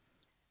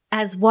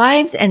As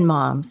wives and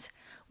moms,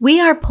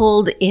 we are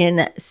pulled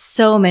in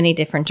so many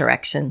different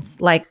directions,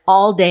 like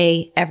all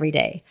day, every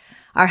day.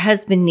 Our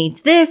husband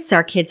needs this.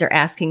 Our kids are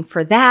asking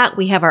for that.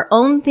 We have our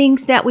own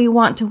things that we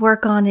want to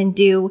work on and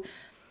do.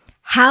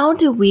 How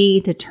do we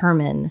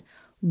determine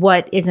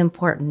what is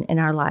important in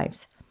our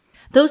lives?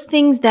 Those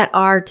things that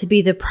are to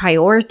be the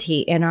priority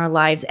in our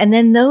lives, and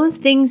then those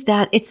things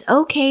that it's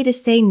okay to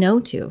say no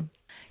to.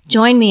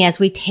 Join me as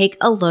we take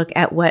a look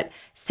at what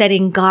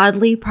setting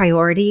godly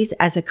priorities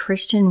as a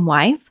Christian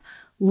wife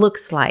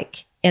looks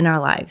like in our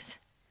lives.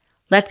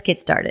 Let's get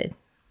started.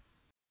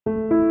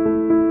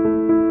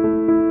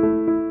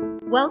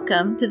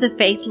 Welcome to the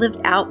Faith Lived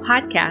Out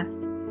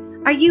podcast.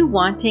 Are you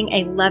wanting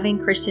a loving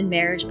Christian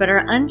marriage but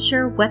are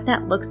unsure what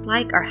that looks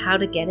like or how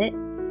to get it?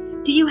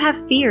 Do you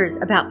have fears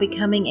about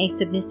becoming a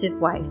submissive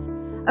wife,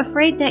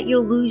 afraid that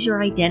you'll lose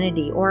your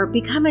identity or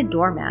become a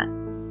doormat?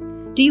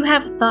 Do you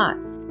have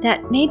thoughts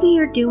that maybe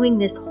you're doing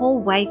this whole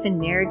wife and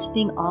marriage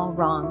thing all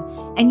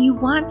wrong and you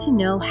want to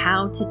know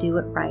how to do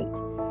it right?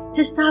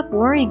 To stop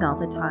worrying all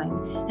the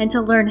time and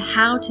to learn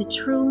how to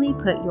truly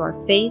put your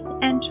faith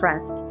and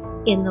trust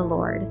in the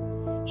Lord.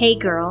 Hey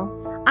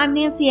girl, I'm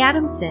Nancy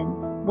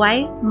Adamson,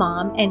 wife,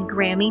 mom, and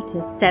Grammy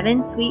to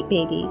 7 sweet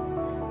babies,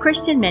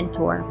 Christian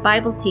mentor,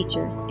 Bible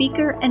teacher,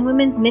 speaker, and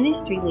women's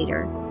ministry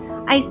leader.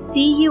 I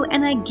see you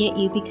and I get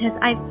you because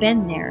I've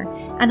been there,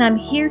 and I'm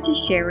here to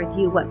share with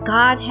you what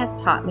God has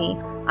taught me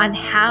on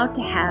how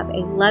to have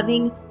a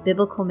loving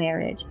biblical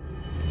marriage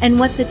and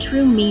what the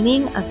true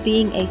meaning of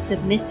being a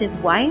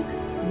submissive wife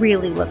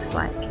really looks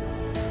like.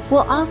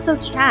 We'll also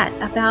chat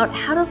about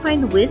how to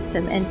find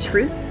wisdom and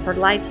truth for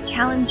life's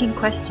challenging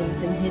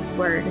questions in His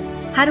Word,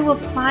 how to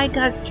apply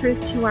God's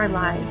truth to our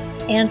lives,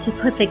 and to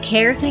put the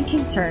cares and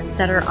concerns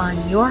that are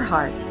on your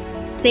heart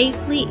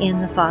safely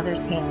in the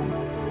Father's hands.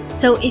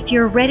 So if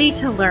you're ready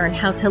to learn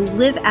how to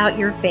live out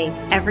your faith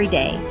every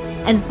day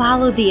and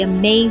follow the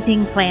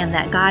amazing plan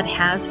that God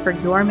has for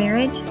your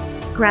marriage,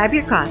 grab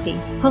your coffee,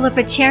 pull up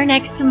a chair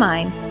next to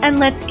mine, and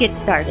let's get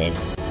started.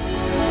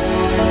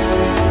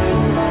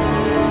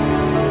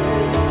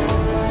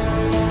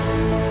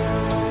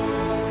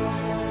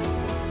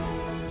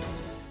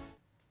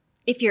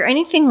 If you're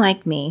anything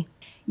like me,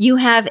 you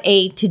have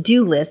a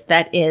to-do list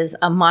that is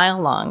a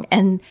mile long,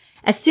 and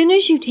as soon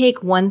as you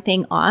take one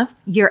thing off,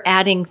 you're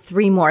adding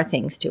 3 more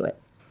things to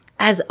it.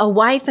 As a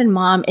wife and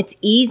mom, it's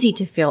easy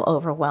to feel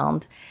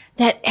overwhelmed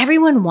that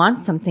everyone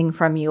wants something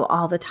from you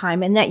all the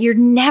time and that you're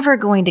never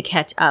going to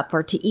catch up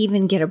or to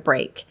even get a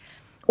break.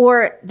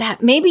 Or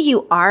that maybe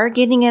you are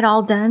getting it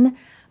all done,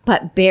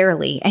 but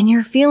barely, and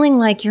you're feeling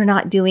like you're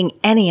not doing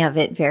any of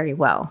it very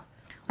well.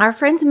 Our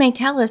friends may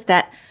tell us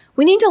that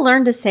we need to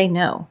learn to say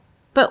no.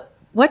 But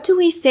what do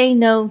we say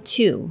no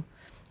to?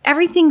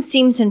 Everything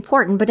seems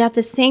important, but at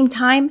the same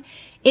time,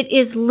 it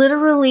is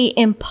literally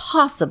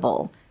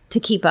impossible to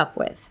keep up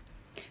with.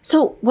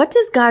 So what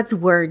does God's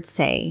Word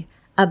say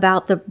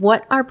about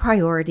what our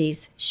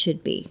priorities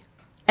should be?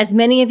 As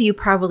many of you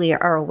probably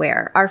are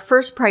aware, our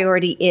first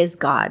priority is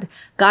God.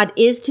 God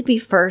is to be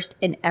first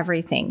in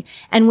everything.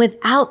 And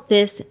without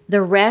this,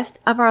 the rest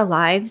of our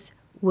lives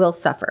will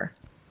suffer.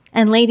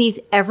 And ladies,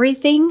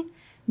 everything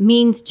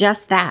means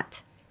just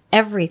that,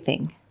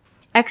 everything.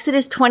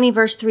 Exodus 20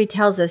 verse 3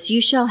 tells us,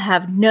 "You shall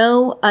have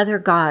no other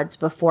gods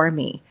before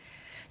me."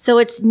 So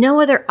it's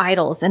no other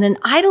idols. And an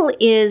idol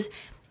is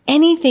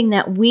anything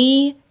that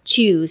we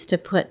choose to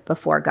put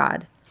before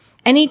God.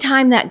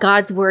 Anytime that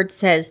God's Word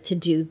says to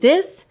do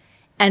this,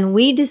 and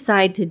we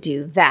decide to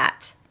do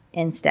that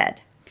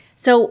instead.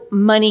 So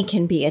money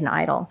can be an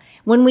idol.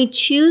 When we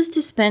choose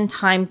to spend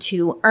time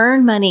to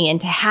earn money and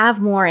to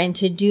have more and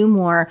to do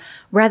more,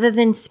 rather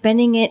than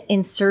spending it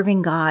in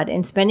serving God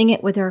and spending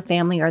it with our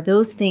family, are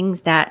those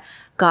things that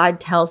God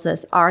tells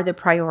us are the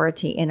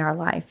priority in our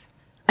life.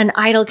 An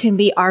idol can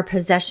be our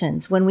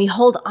possessions when we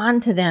hold on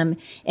to them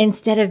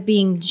instead of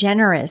being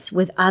generous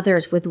with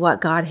others with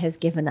what God has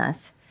given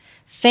us.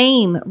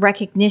 Fame,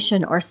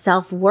 recognition, or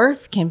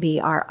self-worth can be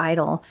our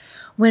idol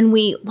when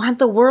we want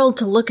the world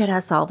to look at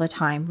us all the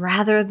time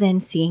rather than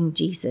seeing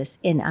Jesus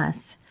in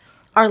us.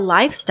 Our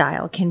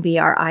lifestyle can be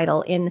our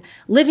idol in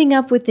living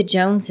up with the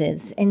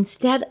Joneses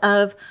instead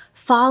of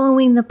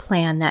following the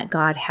plan that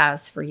God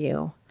has for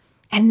you.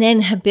 And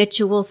then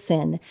habitual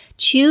sin,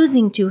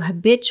 choosing to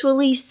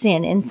habitually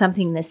sin in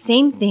something the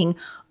same thing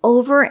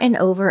over and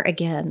over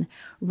again,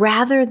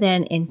 rather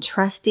than in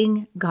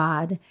trusting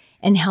God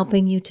and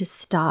helping you to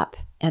stop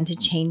and to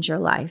change your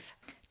life.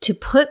 To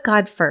put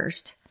God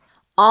first,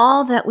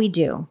 all that we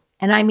do,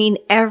 and I mean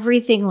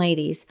everything,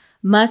 ladies,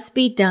 must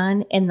be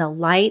done in the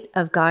light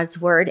of God's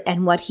Word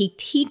and what He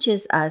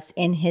teaches us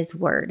in His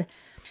Word.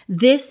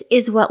 This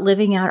is what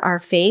living out our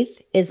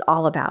faith is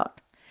all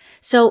about.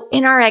 So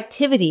in our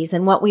activities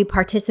and what we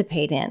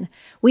participate in,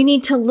 we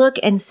need to look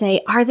and say,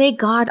 are they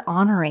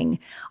God-honoring?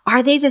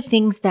 Are they the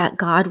things that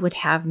God would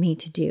have me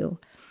to do?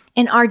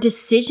 In our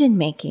decision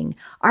making,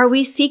 are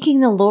we seeking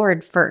the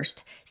Lord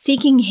first,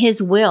 seeking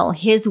His will,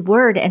 His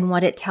word, and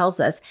what it tells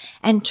us,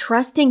 and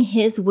trusting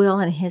His will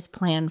and His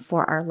plan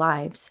for our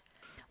lives?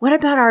 What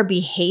about our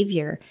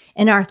behavior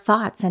and our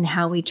thoughts and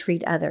how we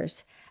treat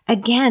others?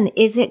 Again,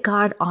 is it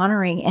God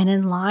honoring and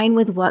in line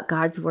with what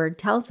God's word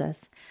tells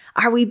us?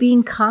 Are we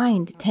being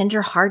kind,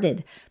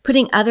 tender-hearted,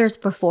 putting others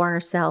before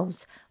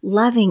ourselves,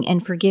 loving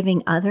and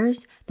forgiving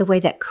others the way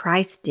that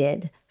Christ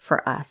did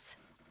for us?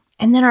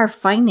 And then our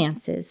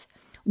finances.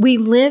 We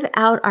live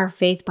out our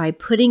faith by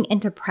putting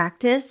into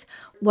practice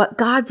what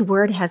God's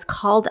word has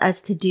called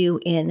us to do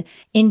in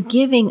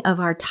giving of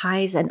our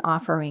tithes and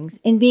offerings,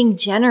 in being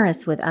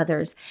generous with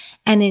others,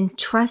 and in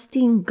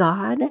trusting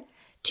God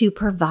to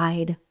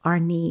provide our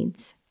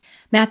needs.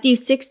 Matthew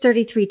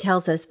 6:33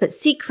 tells us, "But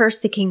seek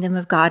first the kingdom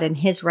of God and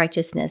his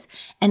righteousness,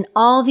 and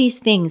all these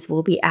things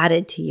will be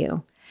added to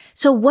you."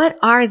 So what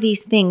are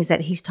these things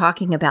that he's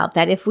talking about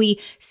that if we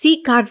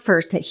seek God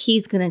first, that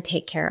he's going to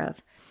take care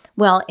of?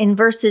 Well, in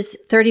verses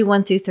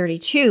 31 through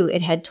 32,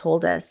 it had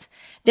told us,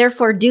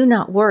 "Therefore do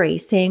not worry,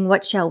 saying,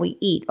 'What shall we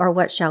eat?' or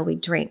 'What shall we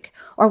drink?'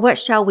 or 'What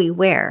shall we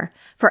wear?'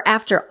 For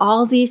after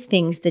all these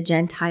things the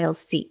Gentiles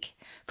seek.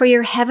 For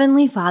your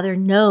heavenly Father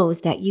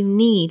knows that you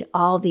need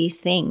all these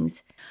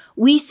things."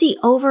 We see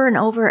over and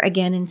over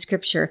again in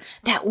Scripture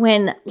that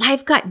when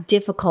life got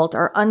difficult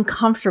or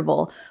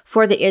uncomfortable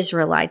for the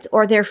Israelites,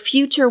 or their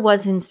future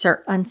was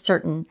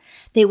uncertain,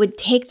 they would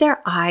take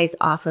their eyes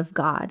off of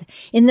God.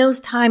 In those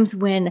times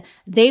when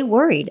they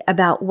worried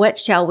about what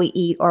shall we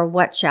eat or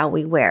what shall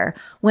we wear,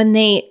 when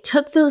they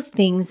took those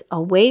things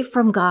away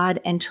from God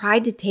and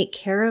tried to take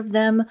care of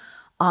them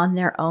on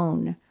their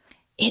own,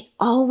 it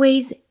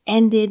always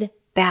ended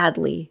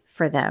badly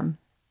for them.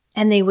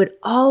 And they would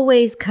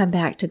always come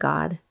back to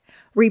God,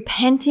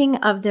 repenting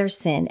of their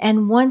sin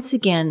and once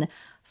again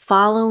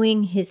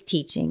following his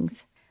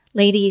teachings.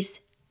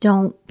 Ladies,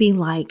 don't be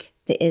like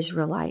the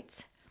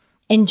Israelites.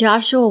 In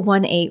Joshua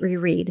 1:8 we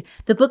read,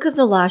 "The book of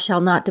the law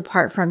shall not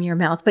depart from your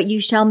mouth, but you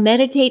shall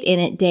meditate in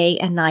it day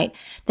and night,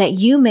 that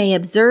you may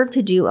observe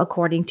to do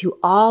according to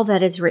all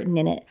that is written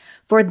in it.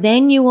 For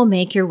then you will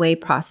make your way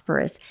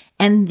prosperous,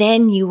 and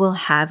then you will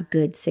have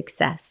good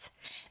success."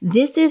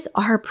 This is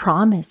our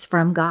promise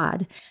from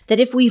God,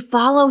 that if we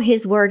follow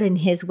his word and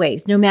his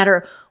ways, no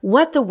matter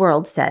what the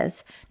world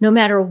says, no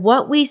matter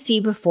what we see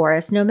before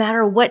us, no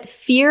matter what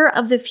fear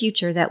of the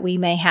future that we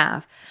may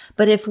have,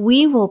 but if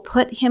we will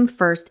put him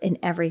first in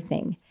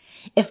everything,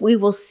 if we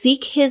will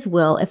seek his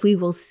will, if we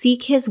will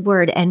seek his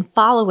word and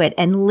follow it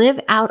and live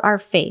out our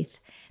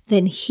faith,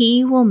 then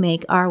he will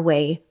make our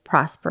way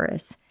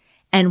prosperous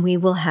and we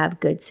will have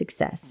good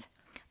success.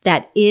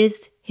 That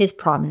is his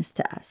promise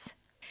to us.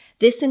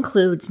 This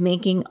includes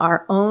making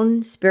our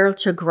own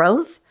spiritual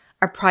growth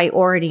a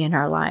priority in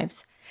our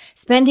lives,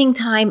 spending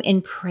time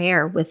in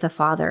prayer with the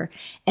Father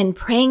and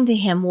praying to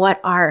him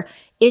what our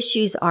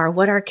issues are,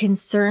 what our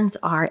concerns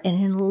are,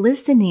 and in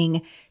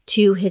listening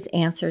to his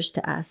answers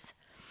to us,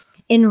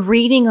 in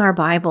reading our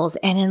Bibles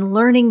and in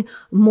learning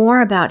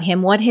more about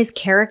him, what his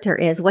character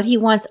is, what he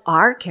wants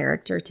our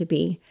character to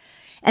be.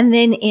 And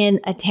then in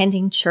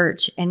attending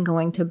church and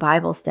going to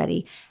Bible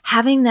study,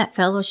 having that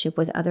fellowship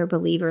with other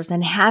believers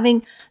and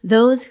having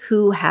those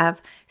who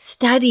have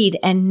studied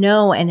and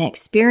know and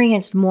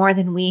experienced more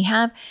than we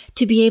have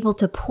to be able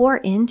to pour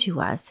into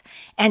us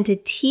and to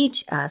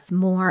teach us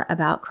more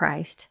about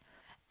Christ.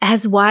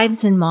 As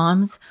wives and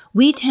moms,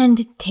 we tend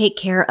to take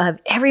care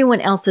of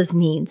everyone else's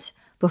needs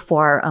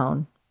before our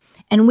own,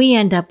 and we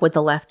end up with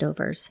the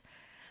leftovers.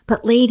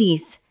 But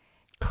ladies,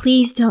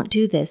 please don't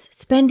do this.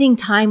 Spending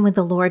time with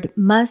the Lord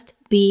must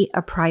be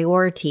a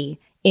priority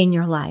in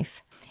your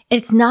life.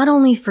 It's not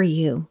only for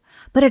you,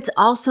 but it's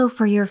also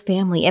for your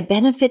family. It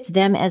benefits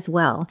them as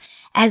well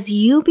as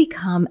you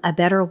become a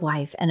better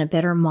wife and a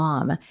better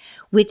mom,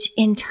 which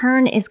in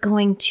turn is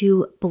going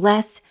to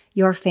bless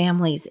your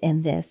families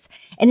in this.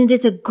 And it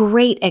is a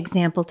great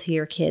example to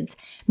your kids,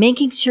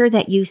 making sure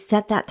that you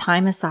set that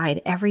time aside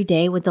every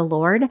day with the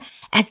Lord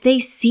as they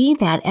see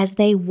that, as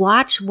they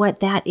watch what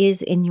that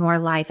is in your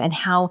life and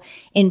how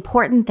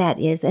important that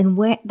is. And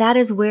that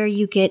is where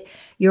you get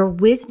your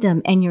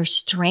wisdom and your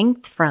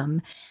strength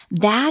from.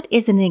 That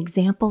is an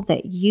example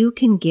that you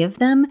can give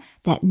them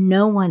that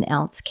no one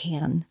else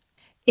can.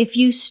 If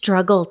you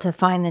struggle to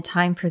find the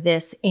time for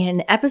this,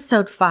 in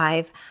episode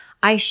 5,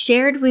 I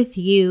shared with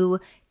you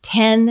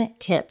 10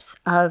 tips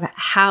of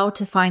how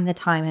to find the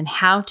time and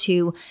how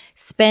to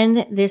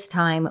spend this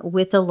time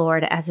with the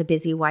Lord as a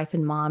busy wife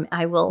and mom.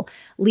 I will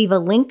leave a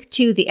link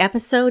to the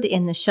episode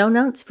in the show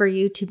notes for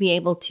you to be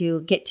able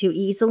to get to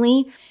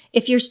easily.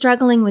 If you're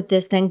struggling with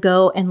this, then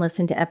go and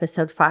listen to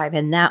episode 5,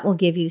 and that will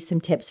give you some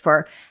tips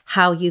for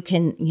how you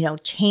can,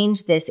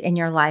 change this in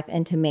your life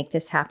and to make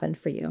this happen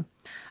for you.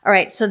 All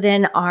right, so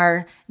then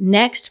our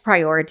next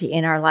priority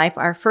in our life,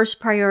 our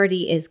first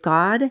priority is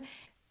God.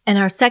 And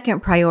our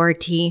second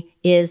priority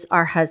is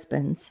our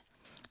husbands,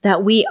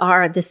 that we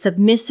are the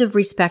submissive,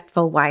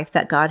 respectful wife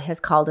that God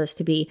has called us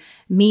to be,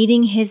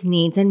 meeting his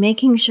needs and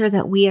making sure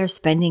that we are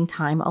spending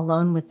time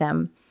alone with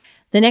them.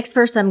 The next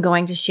verse I'm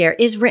going to share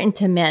is written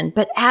to men,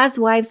 but as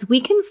wives, we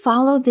can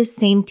follow this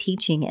same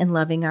teaching in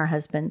loving our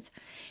husbands.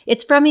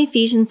 It's from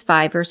Ephesians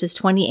 5, verses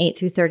 28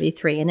 through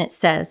 33, and it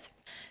says,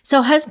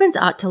 So husbands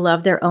ought to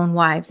love their own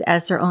wives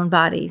as their own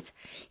bodies.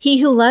 He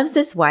who loves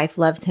his wife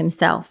loves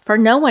himself, for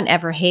no one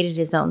ever hated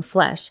his own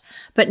flesh,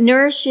 but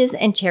nourishes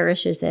and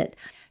cherishes it,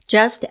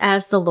 just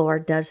as the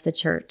Lord does the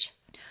church.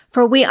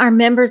 For we are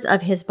members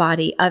of his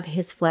body, of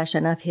his flesh,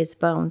 and of his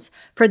bones.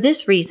 For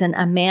this reason,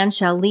 a man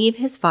shall leave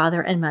his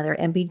father and mother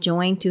and be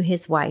joined to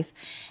his wife,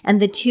 and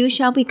the two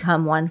shall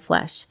become one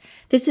flesh.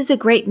 This is a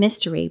great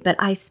mystery, but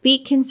I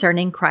speak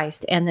concerning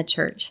Christ and the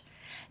church.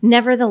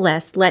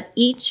 Nevertheless, let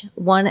each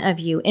one of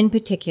you in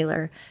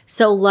particular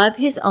so love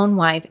his own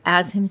wife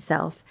as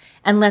himself,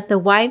 and let the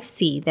wife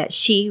see that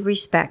she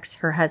respects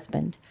her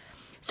husband.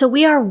 So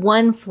we are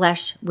one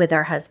flesh with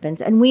our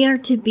husbands, and we are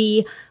to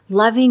be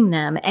loving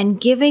them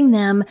and giving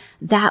them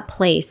that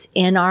place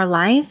in our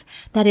life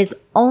that is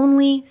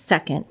only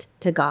second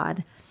to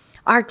God.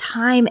 Our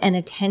time and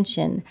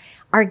attention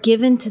are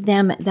given to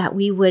them that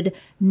we would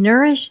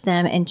nourish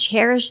them and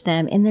cherish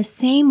them in the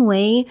same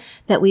way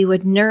that we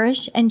would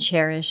nourish and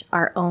cherish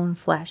our own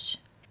flesh.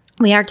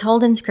 We are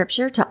told in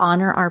Scripture to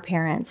honor our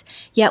parents,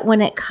 yet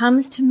when it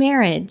comes to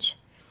marriage,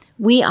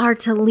 we are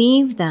to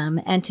leave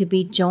them and to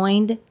be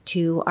joined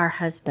to our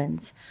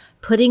husbands,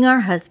 putting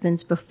our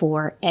husbands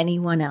before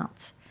anyone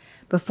else,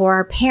 before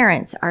our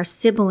parents, our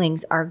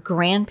siblings, our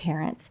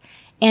grandparents,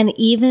 and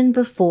even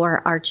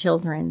before our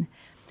children.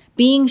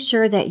 Being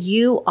sure that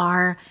you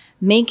are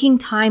making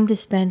time to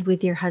spend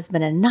with your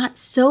husband and not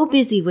so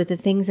busy with the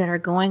things that are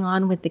going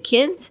on with the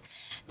kids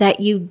that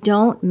you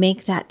don't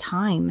make that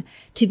time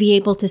to be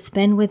able to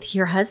spend with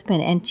your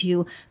husband and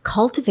to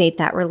cultivate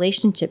that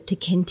relationship, to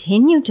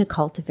continue to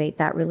cultivate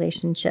that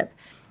relationship.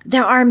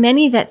 There are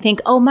many that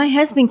think, oh, my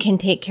husband can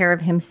take care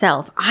of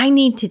himself. I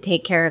need to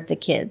take care of the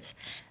kids.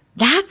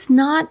 That's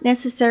not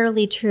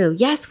necessarily true.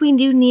 Yes, we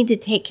do need to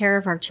take care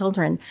of our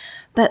children,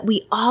 but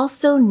we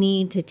also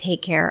need to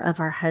take care of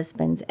our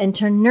husbands and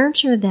to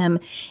nurture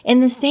them in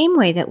the same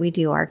way that we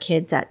do our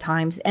kids at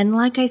times. And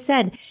like I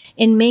said,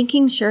 in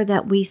making sure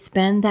that we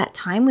spend that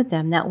time with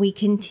them, that we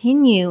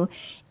continue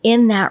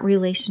in that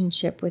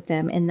relationship with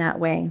them in that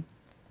way.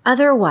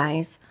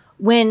 Otherwise,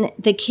 when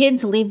the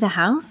kids leave the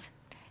house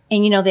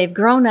and, they've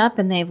grown up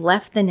and they've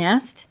left the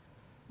nest,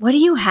 what do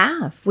you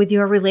have with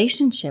your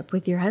relationship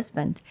with your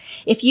husband?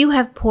 If you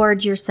have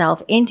poured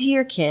yourself into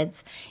your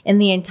kids in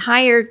the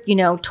entire,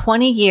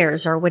 20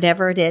 years or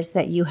whatever it is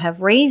that you have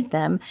raised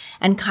them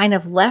and kind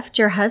of left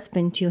your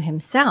husband to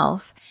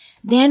himself,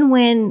 then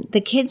when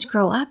the kids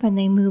grow up and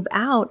they move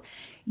out,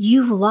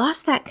 you've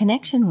lost that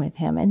connection with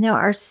him. And there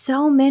are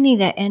so many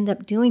that end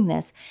up doing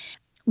this.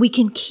 We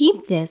can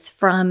keep this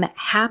from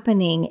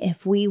happening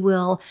if we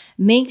will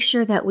make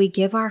sure that we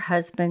give our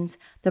husbands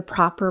the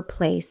proper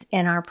place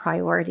in our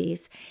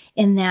priorities,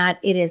 in that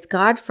it is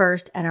God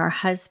first and our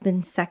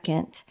husband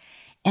second,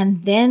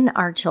 and then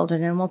our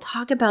children. And we'll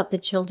talk about the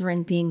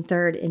children being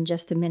third in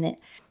just a minute.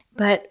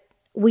 But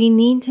we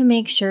need to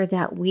make sure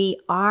that we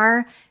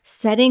are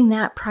setting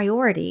that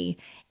priority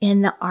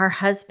in our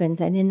husbands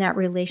and in that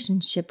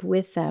relationship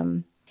with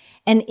them.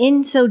 And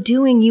in so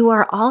doing, you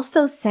are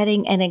also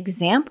setting an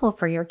example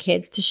for your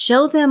kids to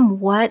show them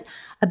what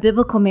a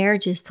biblical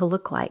marriage is to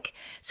look like,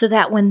 so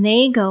that when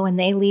they go and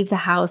they leave the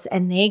house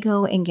and they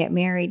go and get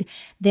married,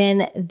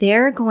 then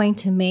they're going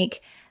to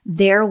make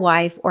their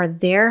wife or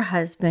their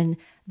husband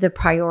the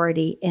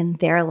priority in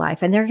their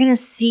life. And they're going to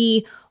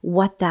see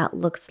what that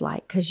looks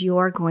like because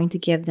you're going to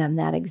give them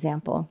that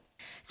example.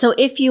 So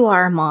if you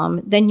are a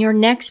mom, then your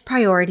next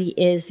priority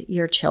is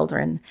your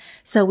children.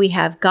 So we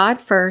have God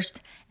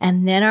first,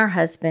 and then our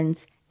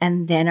husbands,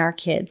 and then our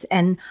kids.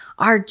 And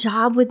our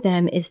job with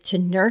them is to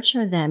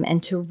nurture them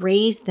and to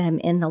raise them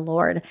in the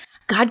Lord.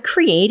 God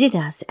created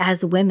us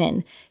as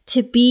women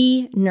to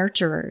be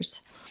nurturers.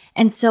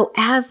 And so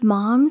as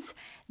moms,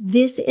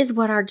 this is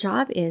what our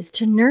job is,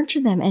 to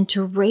nurture them and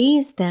to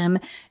raise them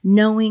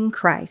knowing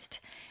Christ.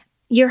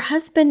 Your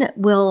husband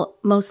will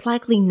most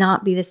likely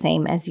not be the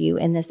same as you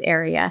in this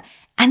area.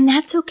 And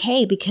that's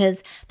okay,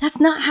 because that's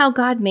not how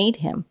God made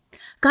him.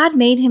 God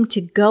made him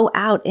to go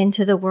out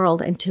into the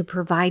world and to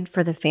provide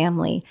for the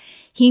family.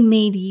 He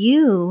made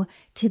you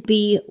to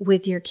be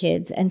with your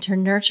kids and to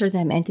nurture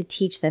them and to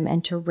teach them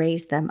and to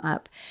raise them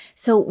up.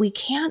 So we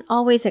can't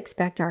always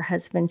expect our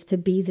husbands to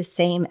be the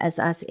same as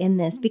us in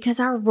this, because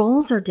our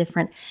roles are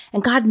different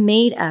and God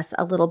made us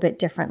a little bit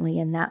differently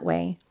in that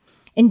way.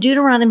 In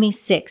Deuteronomy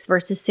 6,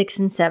 verses 6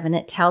 and 7,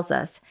 it tells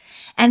us,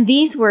 "And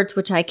these words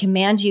which I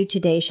command you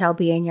today shall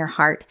be in your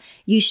heart.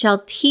 You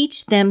shall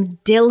teach them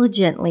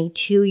diligently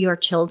to your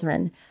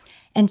children,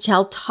 and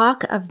shall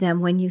talk of them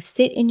when you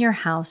sit in your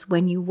house,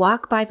 when you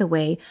walk by the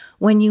way,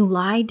 when you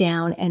lie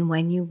down, and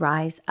when you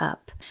rise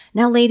up."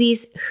 Now,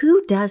 ladies,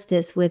 who does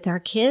this with our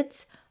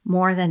kids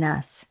more than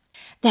us?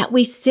 That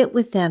we sit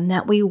with them,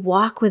 that we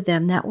walk with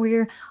them, that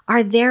we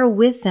are there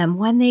with them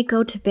when they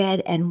go to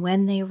bed and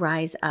when they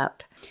rise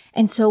up.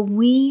 And so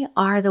we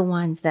are the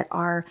ones that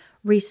are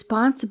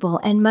responsible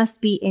and must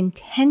be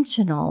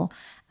intentional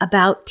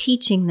about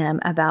teaching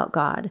them about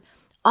God.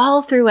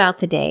 all throughout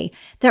the day,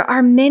 there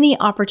are many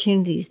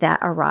opportunities that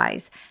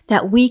arise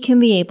that we can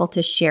be able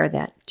to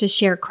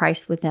share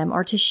Christ with them,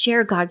 or to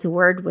share God's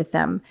word with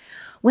them.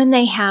 When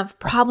they have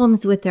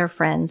problems with their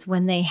friends,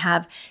 when they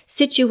have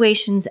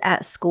situations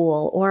at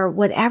school, or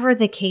whatever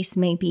the case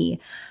may be.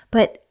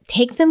 But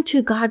take them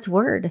to God's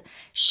word.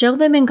 Show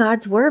them in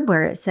God's word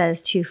where it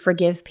says to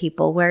forgive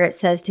people, where it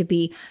says to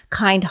be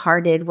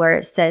kind-hearted, where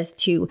it says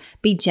to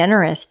be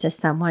generous to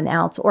someone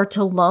else, or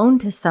to loan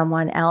to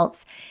someone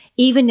else,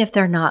 even if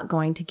they're not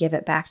going to give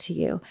it back to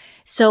you.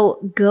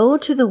 So go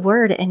to the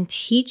word and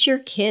teach your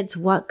kids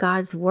what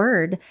God's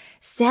word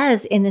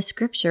says in the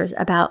scriptures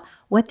about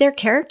what their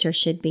character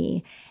should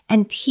be,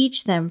 and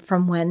teach them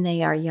from when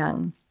they are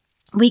young.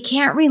 We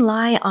can't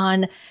rely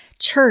on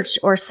church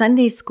or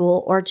Sunday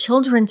school or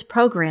children's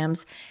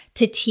programs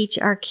to teach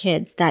our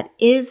kids. That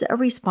is a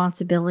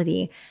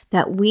responsibility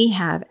that we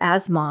have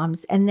as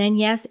moms. And then,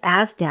 yes,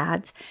 as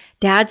dads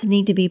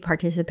need to be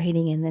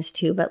participating in this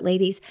too. But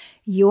ladies,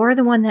 you're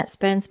the one that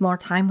spends more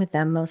time with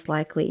them most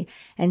likely.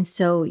 And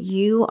so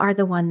you are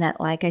the one that,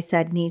 like I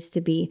said, needs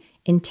to be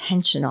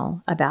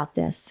intentional about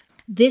this.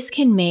 This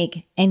can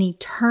make an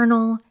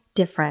eternal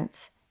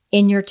difference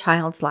in your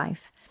child's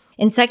life.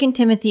 In 2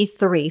 Timothy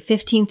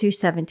 3:15 through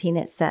 17,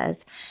 it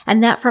says,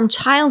 "And that from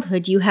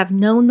childhood you have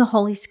known the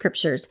Holy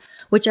Scriptures,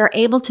 which are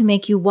able to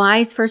make you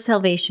wise for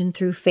salvation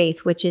through faith,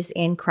 which is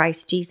in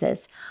Christ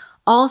Jesus.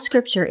 All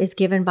Scripture is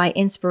given by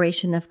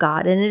inspiration of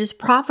God, and it is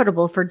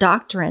profitable for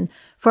doctrine,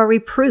 for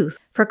reproof,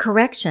 for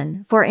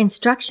correction, for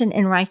instruction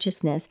in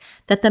righteousness,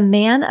 that the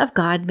man of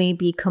God may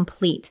be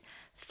complete,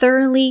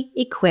 thoroughly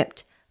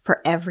equipped for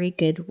every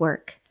good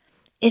work."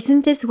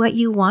 Isn't this what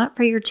you want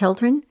for your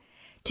children?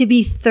 To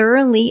be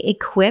thoroughly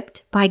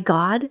equipped by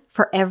God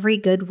for every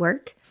good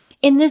work?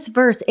 In this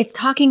verse, it's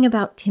talking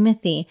about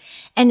Timothy,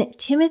 and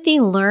Timothy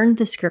learned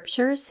the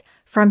scriptures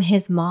from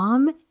his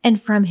mom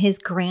and from his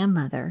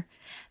grandmother.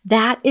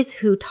 That is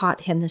who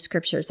taught him the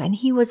scriptures, and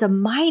he was a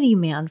mighty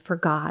man for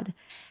God.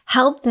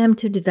 Help them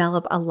to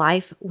develop a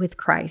life with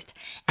Christ,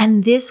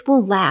 and this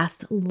will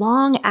last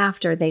long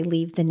after they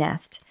leave the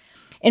nest.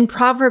 In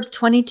Proverbs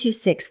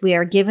 22:6, we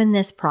are given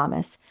this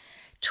promise: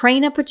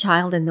 "Train up a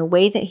child in the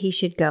way that he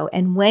should go,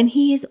 and when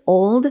he is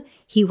old,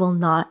 he will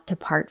not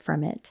depart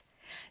from it."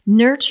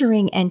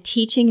 Nurturing and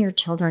teaching your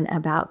children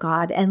about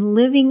God and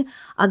living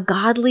a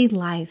godly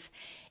life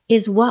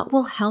is what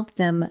will help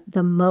them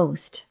the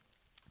most.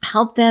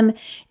 Help them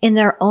in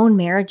their own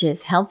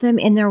marriages, help them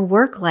in their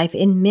work life,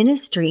 in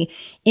ministry,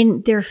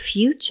 in their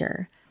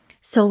future.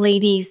 So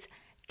ladies,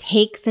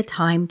 take the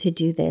time to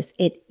do this.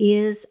 It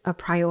is a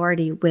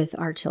priority with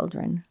our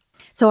children.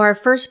 So our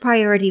first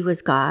priority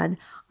was God.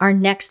 Our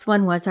next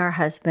one was our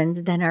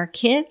husbands, then our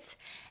kids,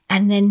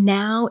 and then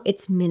now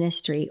it's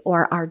ministry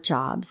or our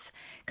jobs.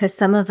 Because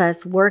some of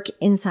us work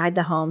inside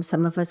the home,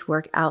 some of us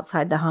work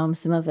outside the home,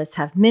 some of us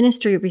have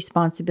ministry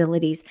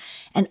responsibilities,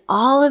 and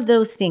all of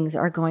those things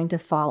are going to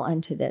fall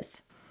into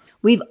this.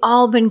 We've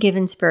all been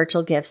given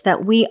spiritual gifts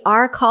that we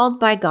are called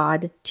by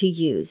God to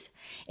use.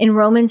 In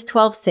Romans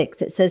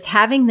 12:6, it says,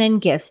 "Having then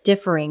gifts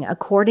differing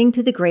according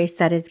to the grace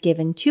that is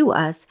given to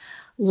us,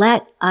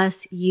 let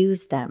us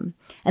use them."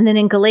 And then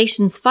in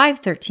Galatians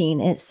 5:13,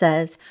 it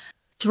says,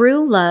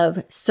 "Through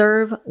love,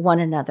 serve one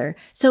another."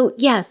 So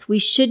yes, we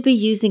should be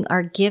using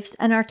our gifts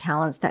and our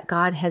talents that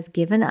God has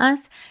given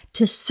us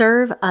to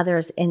serve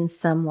others in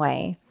some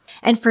way.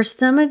 And for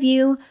some of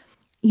you,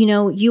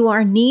 you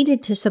are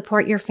needed to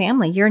support your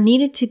family. You're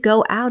needed to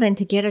go out and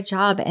to get a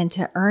job and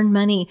to earn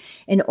money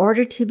in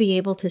order to be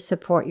able to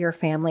support your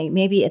family.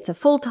 Maybe it's a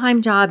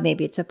full-time job,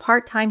 maybe it's a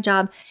part-time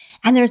job,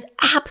 and there's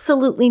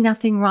absolutely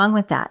nothing wrong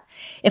with that.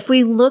 If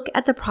we look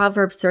at the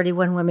Proverbs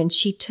 31 woman,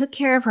 she took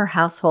care of her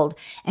household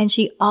and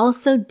she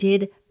also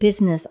did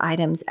business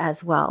items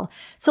as well.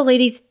 So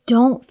ladies,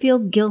 don't feel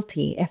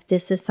guilty if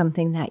this is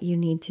something that you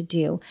need to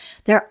do.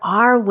 There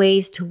are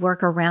ways to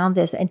work around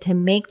this and to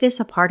make this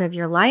a part of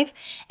your life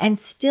and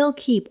still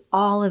keep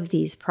all of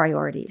these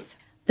priorities.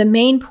 The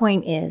main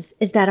point is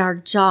that our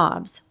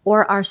jobs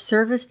or our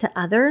service to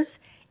others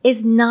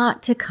is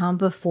not to come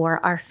before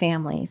our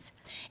families.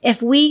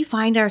 If we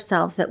find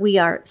ourselves that we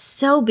are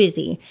so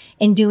busy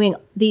in doing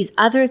these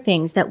other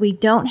things that we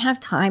don't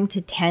have time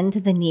to tend to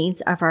the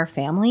needs of our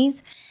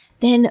families,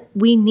 then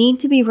we need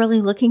to be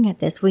really looking at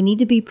this. We need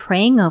to be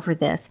praying over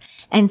this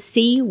and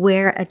see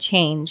where a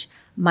change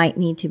might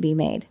need to be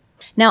made.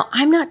 Now,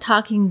 I'm not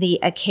talking the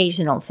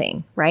occasional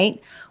thing,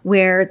 right?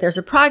 Where there's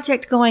a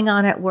project going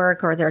on at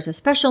work or there's a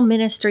special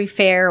ministry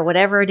fair or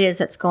whatever it is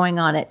that's going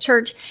on at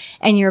church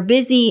and you're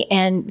busy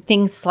and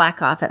things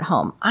slack off at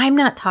home. I'm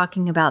not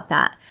talking about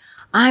that.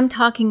 I'm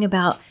talking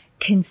about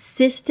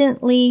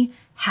consistently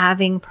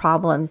having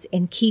problems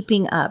in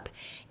keeping up,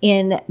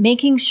 in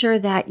making sure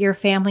that your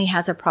family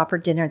has a proper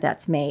dinner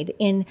that's made,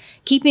 in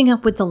keeping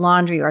up with the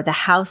laundry or the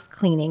house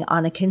cleaning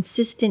on a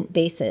consistent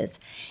basis,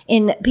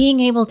 in being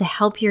able to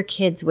help your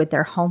kids with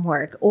their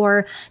homework,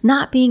 or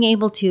not being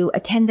able to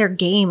attend their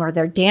game or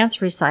their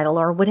dance recital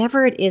or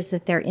whatever it is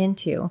that they're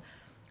into.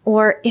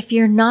 Or if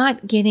you're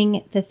not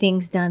getting the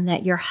things done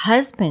that your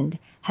husband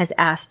has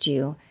asked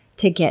you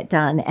to get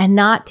done and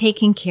not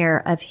taking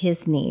care of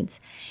his needs.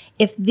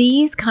 If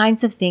these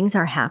kinds of things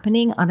are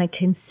happening on a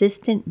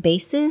consistent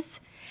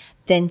basis,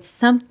 then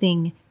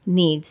something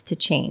needs to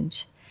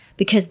change,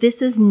 because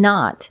this is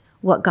not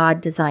what God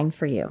designed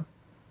for you.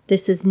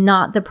 This is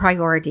not the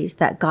priorities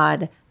that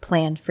God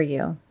planned for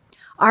you.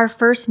 Our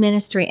first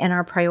ministry and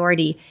our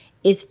priority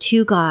is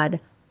to God,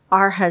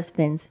 our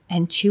husbands,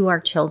 and to our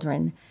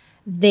children.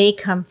 They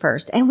come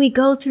first. And we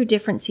go through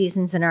different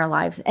seasons in our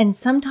lives. And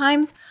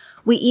sometimes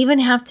we even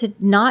have to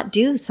not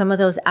do some of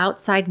those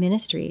outside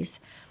ministries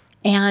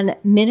and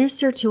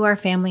minister to our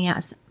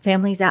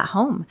families at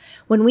home.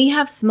 When we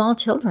have small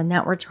children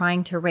that we're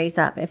trying to raise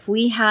up, if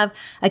we have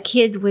a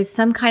kid with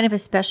some kind of a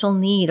special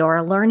need or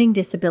a learning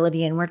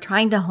disability and we're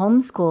trying to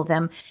homeschool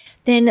them,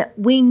 then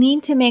we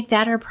need to make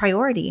that our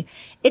priority.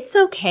 It's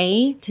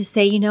okay to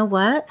say, you know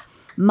what?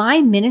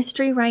 My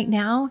ministry right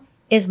now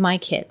is my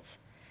kids,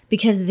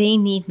 because they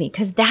need me,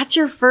 because that's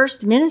your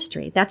first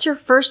ministry. That's your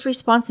first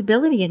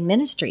responsibility in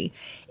ministry,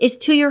 is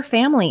to your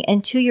family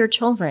and to your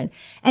children.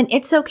 And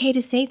it's okay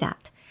to say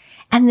that.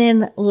 And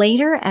then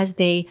later, as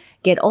they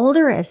get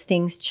older, as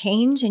things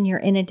change and you're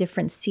in a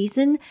different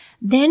season,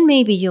 then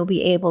maybe you'll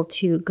be able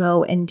to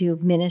go and do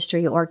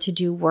ministry or to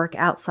do work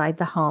outside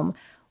the home,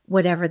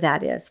 whatever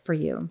that is for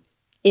you.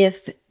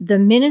 If the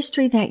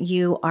ministry that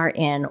you are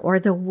in or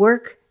the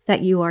work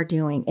that you are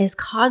doing is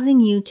causing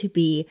you to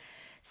be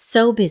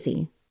so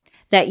busy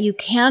that you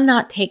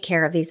cannot take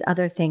care of these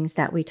other things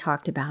that we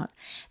talked about,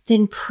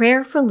 then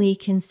prayerfully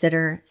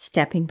consider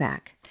stepping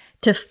back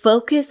to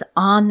focus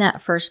on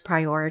that first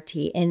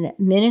priority in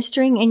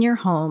ministering in your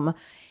home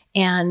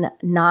and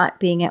not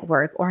being at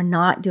work or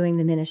not doing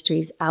the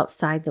ministries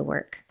outside the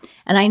work.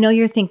 And I know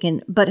you're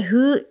thinking, but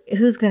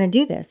who's going to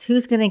do this?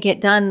 Who's going to get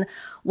done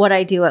what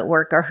I do at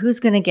work, or who's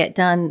going to get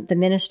done the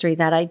ministry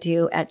that I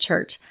do at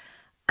church?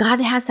 God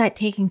has that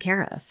taken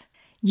care of.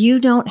 You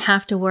don't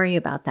have to worry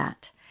about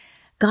that.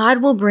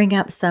 God will bring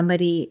up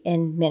somebody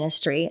in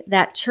ministry.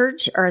 That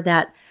church or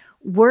that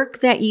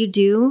work that you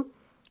do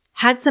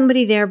had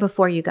somebody there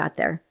before you got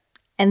there,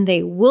 and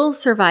they will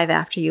survive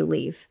after you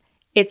leave.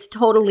 It's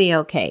totally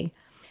okay.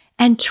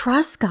 And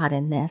trust God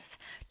in this.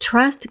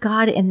 Trust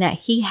God in that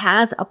He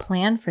has a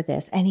plan for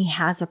this and He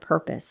has a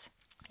purpose.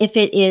 If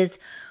it is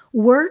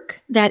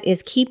work that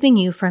is keeping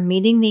you from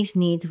meeting these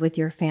needs with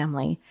your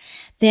family,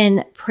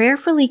 then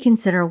prayerfully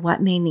consider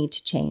what may need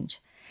to change.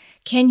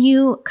 Can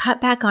you cut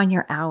back on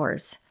your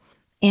hours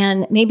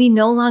and maybe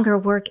no longer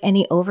work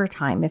any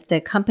overtime? If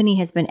the company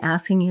has been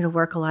asking you to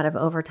work a lot of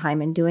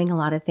overtime and doing a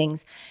lot of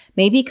things,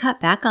 maybe cut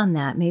back on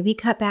that. Maybe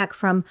cut back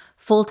from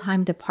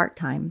full-time to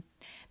part-time.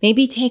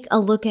 Maybe take a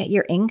look at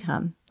your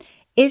income.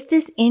 Is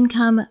this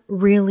income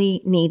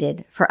really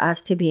needed for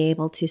us to be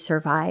able to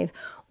survive?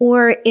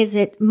 Or is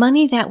it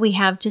money that we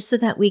have just so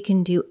that we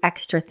can do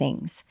extra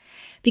things?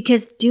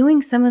 Because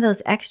doing some of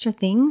those extra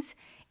things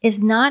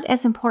is not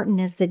as important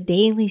as the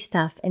daily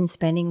stuff and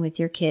spending with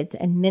your kids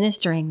and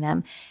ministering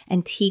them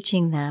and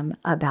teaching them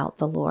about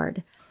the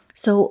Lord.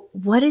 So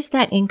what is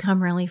that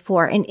income really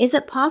for? And is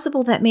it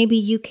possible that maybe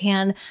you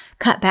can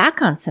cut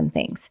back on some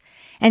things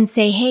and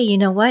say, hey, you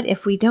know what?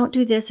 If we don't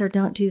do this or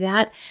don't do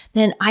that,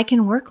 then I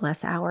can work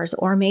less hours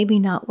or maybe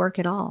not work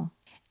at all.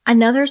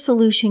 Another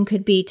solution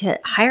could be to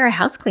hire a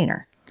house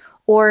cleaner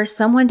or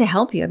someone to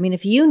help you. I mean,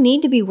 if you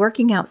need to be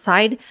working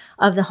outside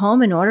of the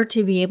home in order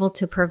to be able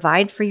to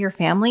provide for your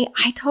family,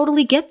 I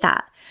totally get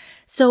that.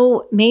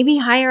 So maybe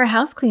hire a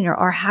house cleaner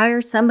or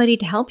hire somebody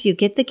to help you,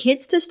 get the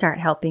kids to start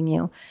helping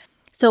you.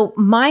 So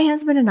my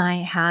husband and I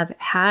have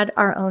had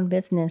our own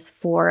business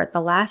for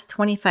the last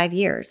 25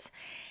 years.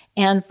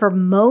 And for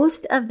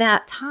most of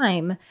that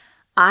time,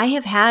 I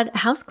have had a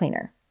house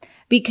cleaner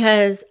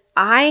because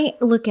I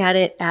look at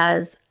it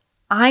as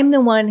I'm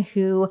the one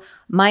who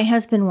my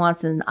husband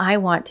wants, and I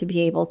want to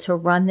be able to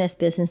run this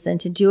business and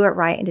to do it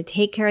right and to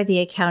take care of the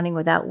accounting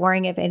without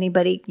worrying if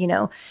anybody,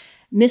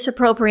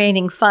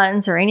 misappropriating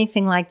funds or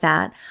anything like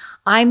that.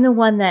 I'm the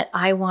one that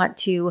I want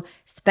to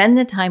spend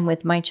the time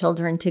with my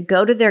children, to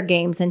go to their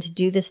games and to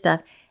do this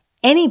stuff.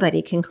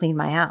 Anybody can clean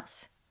my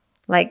house.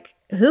 Like,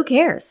 who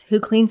cares who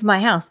cleans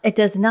my house? It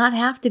does not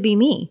have to be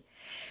me.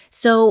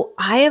 So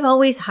I have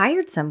always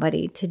hired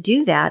somebody to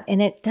do that,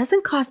 and it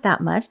doesn't cost that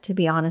much, to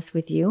be honest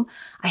with you.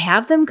 I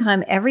have them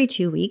come every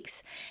 2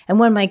 weeks. And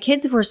when my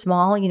kids were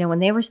small, when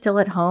they were still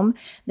at home,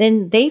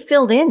 then they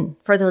filled in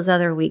for those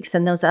other weeks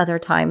and those other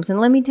times. And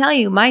let me tell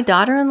you, my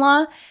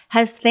daughter-in-law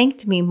has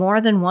thanked me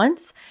more than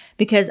once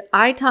because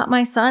I taught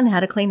my son how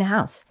to clean a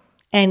house,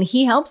 and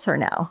he helps her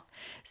now.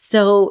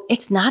 So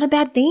it's not a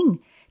bad thing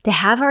to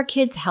have our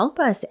kids help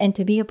us and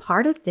to be a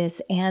part of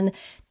this and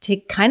to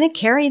kind of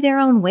carry their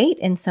own weight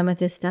in some of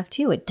this stuff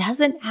too. It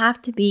doesn't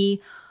have to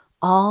be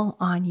all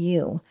on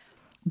you.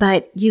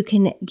 But you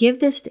can give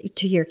this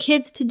to your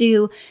kids to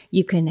do.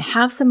 You can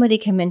have somebody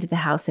come into the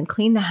house and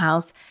clean the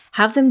house,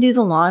 have them do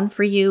the lawn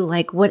for you,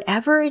 like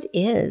whatever it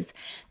is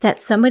that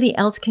somebody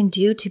else can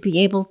do to be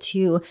able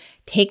to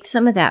take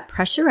some of that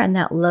pressure and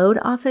that load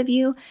off of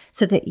you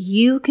so that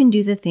you can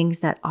do the things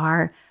that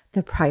are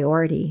the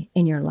priority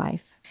in your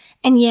life.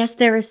 And yes,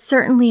 there is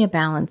certainly a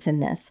balance in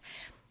this,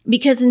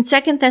 because in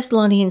 2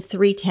 Thessalonians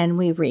 3:10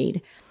 we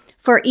read,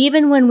 "For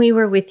even when we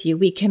were with you,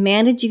 we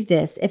commanded you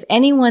this, if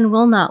anyone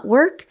will not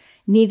work,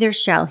 neither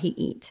shall he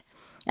eat."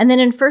 And then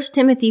in 1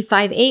 Timothy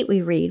 5:8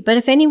 we read, "But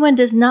if anyone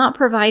does not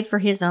provide for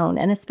his own,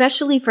 and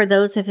especially for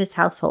those of his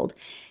household,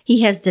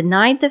 he has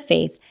denied the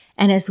faith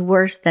and is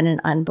worse than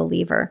an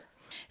unbeliever."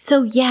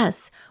 So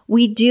yes,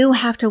 we do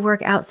have to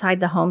work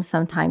outside the home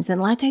sometimes.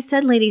 And like I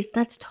said, ladies,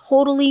 that's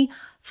totally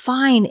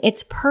fine.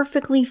 It's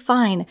perfectly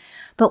fine.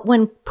 But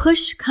when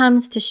push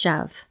comes to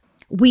shove,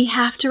 we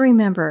have to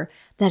remember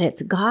that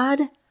it's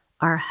God,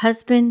 our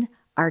husband,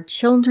 our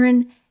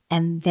children,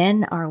 and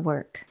then our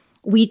work.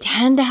 We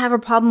tend to have a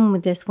problem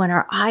with this when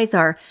our eyes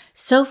are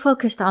so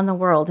focused on the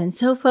world and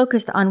so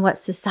focused on what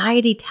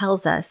society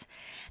tells us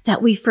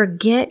that we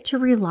forget to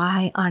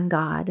rely on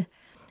God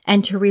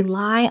and to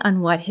rely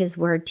on what His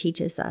Word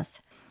teaches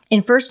us.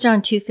 In 1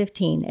 John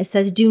 2:15, it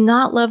says, "Do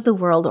not love the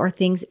world or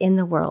things in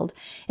the world.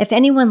 If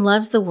anyone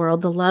loves the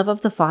world, the love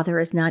of the Father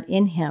is not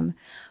in him.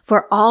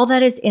 For all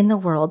that is in the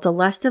world, the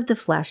lust of the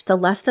flesh, the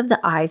lust of the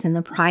eyes, and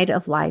the pride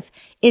of life,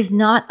 is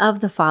not of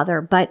the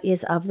Father, but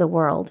is of the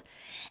world.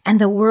 And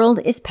the world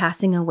is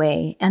passing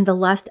away, and the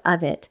lust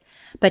of it.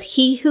 But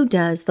he who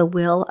does the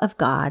will of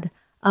God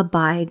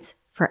abides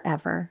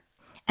forever."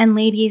 And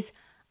ladies,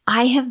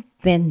 I have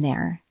been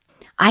there.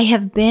 I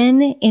have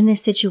been in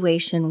this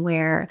situation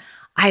where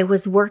I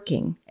was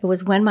working. It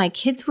was when my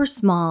kids were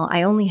small.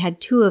 I only had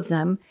 2 of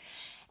them,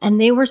 and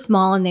they were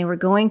small and they were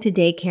going to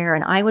daycare,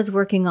 and I was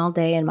working all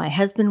day and my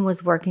husband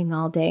was working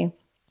all day,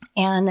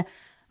 and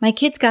my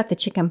kids got the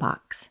chicken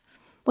pox.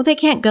 Well, they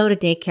can't go to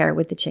daycare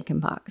with the chicken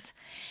pox.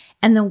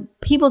 And the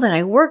people that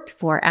I worked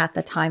for at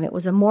the time, it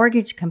was a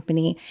mortgage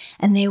company,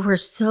 and they were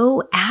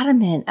so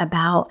adamant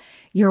about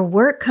your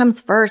work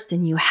comes first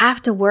and you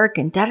have to work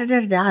and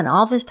da-da-da-da-da and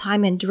all this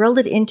time, and drilled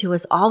it into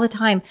us all the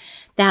time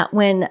that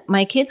when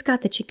my kids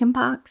got the chicken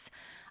pox,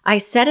 I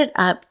set it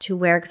up to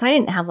where, because I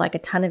didn't have like a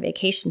ton of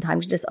vacation time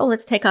to just,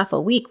 let's take off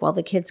a week while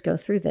the kids go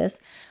through this.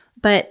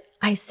 But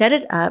I set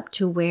it up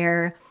to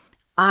where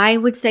I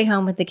would stay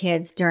home with the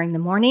kids during the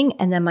morning,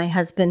 and then my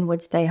husband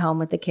would stay home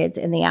with the kids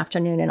in the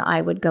afternoon, and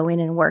I would go in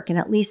and work and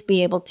at least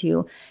be able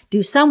to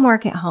do some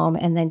work at home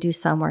and then do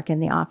some work in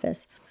the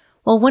office.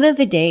 Well, one of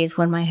the days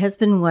when my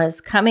husband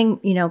was coming,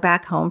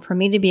 back home for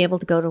me to be able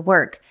to go to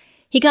work,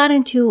 he got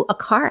into a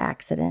car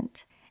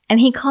accident. And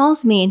he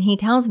calls me and he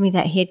tells me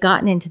that he had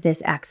gotten into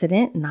this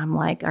accident. And I'm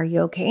like, "Are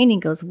you okay?" And he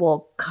goes,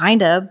 "Well,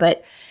 kind of,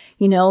 but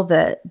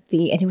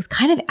and he was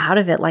kind of out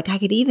of it. Like I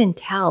could even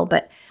tell,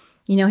 but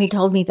he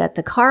told me that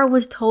the car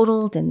was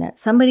totaled and that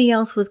somebody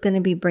else was going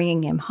to be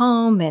bringing him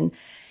home.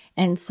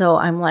 And so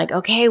I'm like,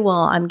 okay,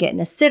 well, I'm getting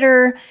a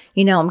sitter,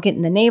 I'm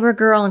getting the neighbor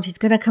girl, and she's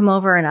going to come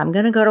over, and I'm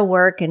going to go to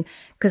work, and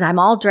because I'm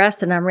all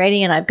dressed and I'm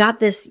ready and I've got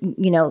this,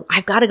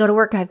 I've got to go to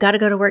work. I've got to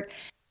go to work.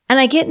 And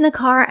I get in the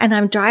car and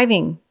I'm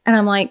driving and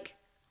I'm like,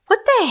 what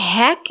the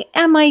heck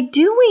am I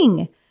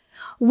doing?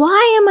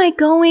 Why am I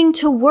going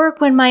to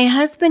work when my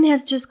husband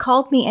has just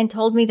called me and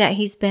told me that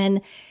he's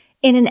been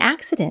in an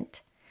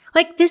accident?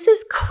 Like, this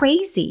is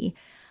crazy.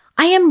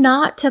 I am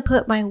not to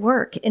put my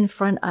work in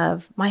front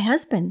of my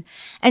husband.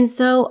 And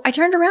so I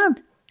turned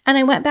around and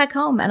I went back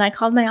home and I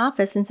called my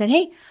office and said,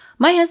 "Hey,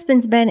 my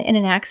husband's been in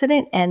an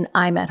accident and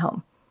I'm at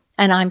home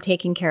and I'm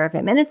taking care of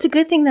him." And it's a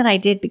good thing that I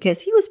did,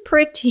 because he was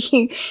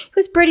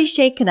pretty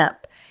shaken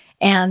up,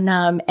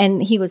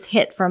 and he was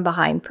hit from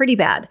behind pretty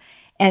bad.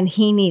 And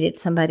he needed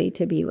somebody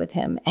to be with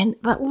him.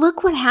 But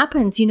look what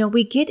happens.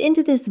 We get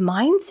into this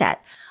mindset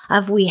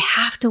of we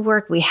have to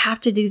work, we have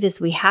to do this,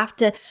 we have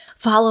to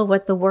follow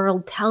what the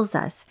world tells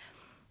us.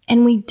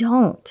 And we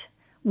don't.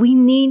 We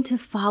need to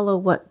follow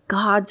what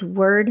God's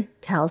word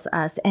tells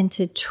us and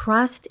to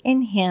trust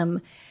in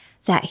Him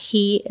that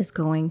He is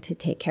going to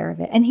take care of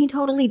it. And He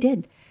totally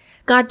did.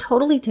 God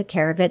totally took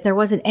care of it. There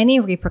wasn't any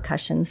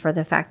repercussions for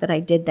the fact that I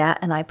did that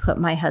and I put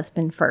my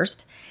husband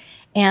first.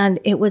 And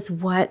it was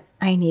what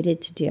I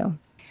needed to do.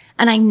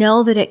 And I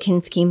know that it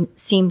can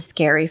seem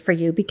scary for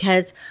you,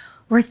 because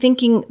we're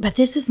thinking, but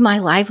this is my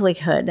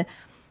livelihood.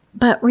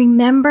 But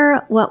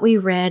remember what we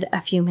read a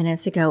few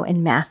minutes ago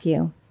in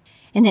Matthew.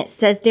 And it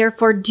says,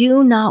 "Therefore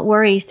do not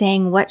worry,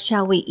 saying, what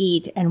shall we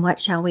eat, and what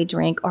shall we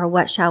drink, or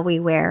what shall we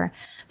wear?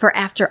 For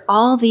after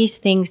all these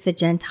things the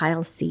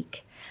Gentiles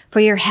seek. For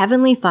your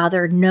heavenly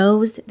Father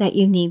knows that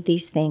you need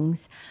these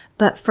things.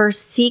 But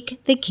first seek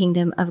the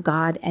kingdom of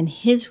God and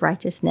His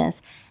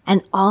righteousness,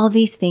 and all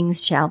these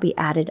things shall be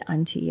added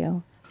unto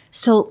you."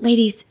 So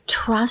ladies,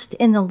 trust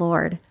in the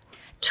Lord.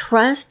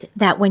 Trust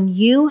that when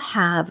you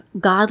have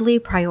godly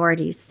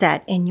priorities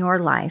set in your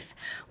life,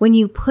 when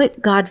you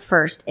put God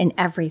first in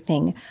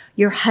everything,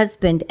 your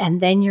husband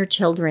and then your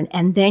children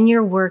and then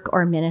your work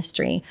or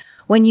ministry,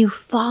 When you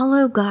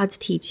follow God's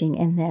teaching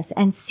in this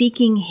and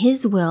seeking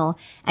His will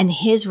and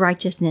His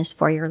righteousness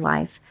for your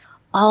life,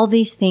 all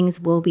these things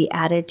will be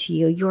added to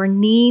you. Your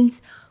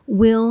needs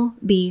will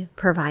be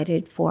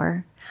provided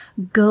for.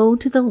 Go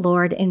to the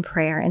Lord in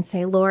prayer and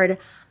say, Lord,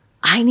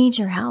 I need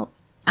your help.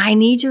 I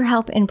need your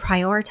help in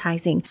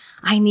prioritizing.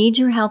 I need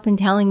your help in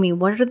telling me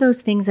what are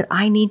those things that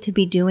I need to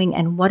be doing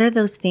and what are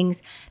those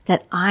things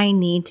that I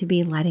need to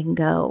be letting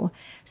go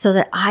so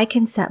that I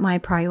can set my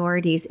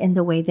priorities in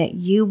the way that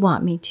you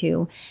want me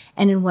to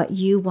and in what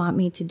you want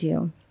me to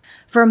do.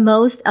 For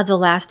most of the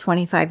last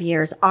 25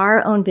 years,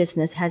 our own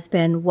business has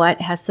been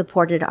what has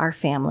supported our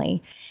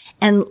family.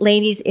 And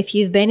ladies, if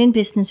you've been in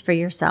business for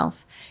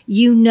yourself,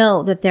 you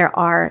know that there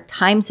are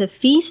times of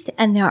feast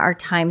and there are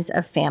times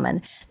of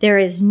famine. There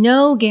is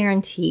no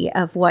guarantee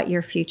of what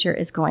your future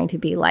is going to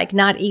be like,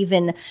 not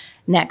even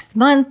next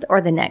month or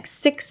the next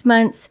 6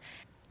 months.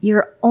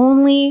 Your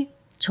only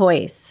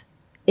choice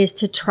is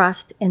to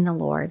trust in the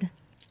Lord.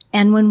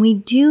 And when we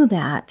do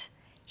that,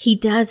 He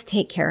does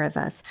take care of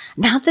us.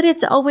 Not that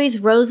it's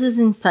always roses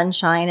and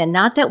sunshine, and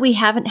not that we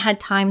haven't had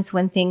times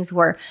when things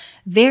were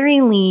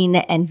very lean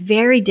and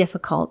very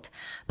difficult,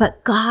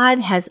 but God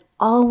has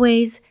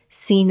always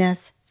seen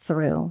us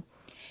through.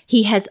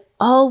 He has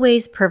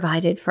always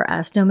provided for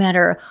us, no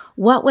matter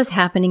what was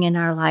happening in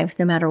our lives,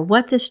 no matter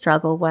what the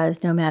struggle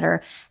was, no matter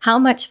how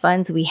much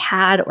funds we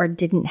had or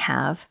didn't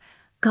have.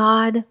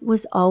 God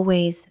was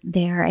always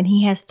there, and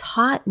He has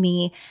taught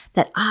me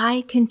that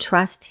I can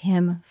trust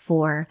Him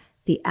for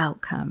the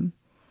outcome.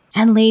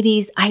 And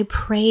ladies, I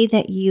pray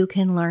that you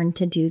can learn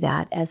to do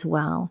that as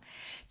well,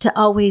 to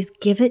always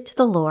give it to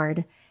the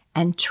Lord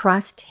and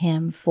trust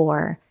Him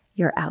for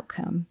your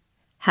outcome.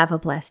 Have a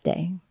blessed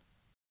day.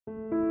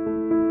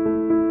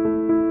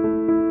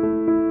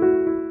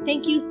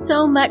 Thank you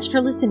so much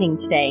for listening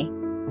today.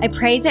 I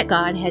pray that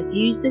God has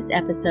used this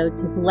episode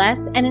to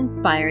bless and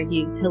inspire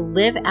you to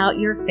live out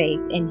your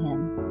faith in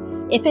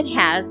Him. If it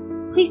has,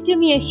 please do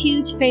me a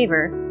huge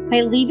favor by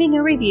leaving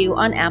a review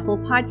on Apple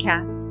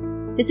Podcasts.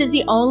 This is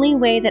the only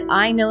way that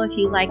I know if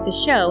you like the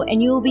show,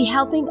 and you will be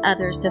helping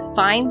others to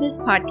find this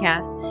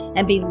podcast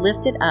and be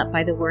lifted up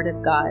by the Word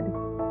of God.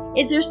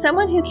 Is there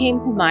someone who came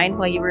to mind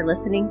while you were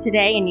listening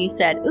today and you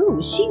said, ooh,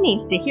 she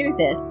needs to hear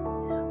this?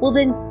 Well,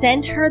 then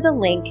send her the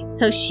link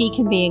so she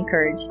can be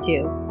encouraged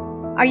too.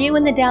 Are you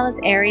in the Dallas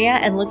area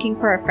and looking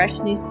for a fresh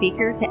new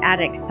speaker to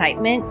add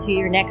excitement to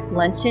your next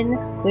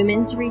luncheon,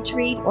 women's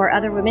retreat, or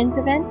other women's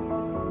event?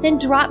 Then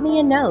drop me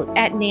a note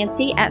at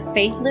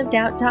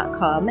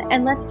nancy@faithlived.out.com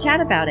and let's chat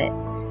about it.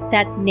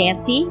 That's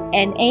Nancy,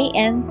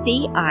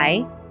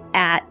 Nanci,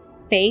 at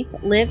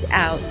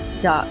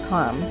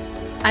faithlived.out.com.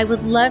 I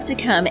would love to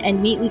come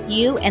and meet with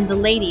you and the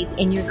ladies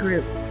in your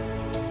group.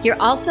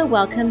 You're also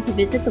welcome to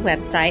visit the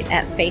website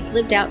at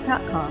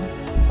faithlived.out.com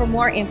for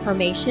more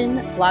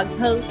information, blog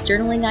posts,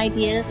 journaling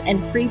ideas,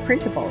 and free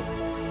printables.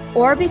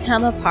 Or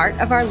become a part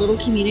of our little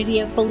community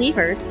of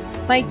believers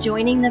by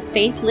joining the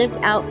Faith Lived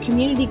Out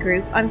community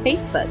group on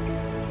Facebook,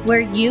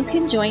 where you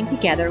can join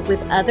together with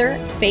other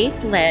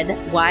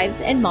faith-led wives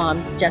and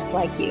moms just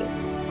like you.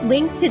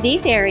 Links to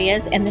these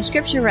areas and the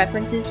scripture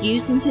references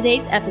used in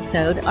today's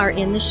episode are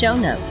in the show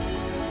notes.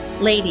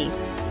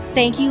 Ladies,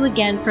 thank you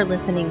again for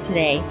listening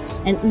today,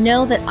 and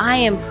know that I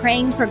am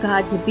praying for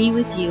God to be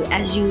with you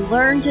as you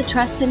learn to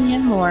trust in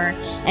Him more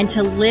and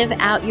to live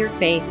out your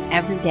faith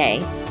every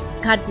day.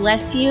 God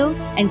bless you,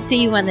 and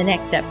see you on the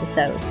next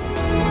episode.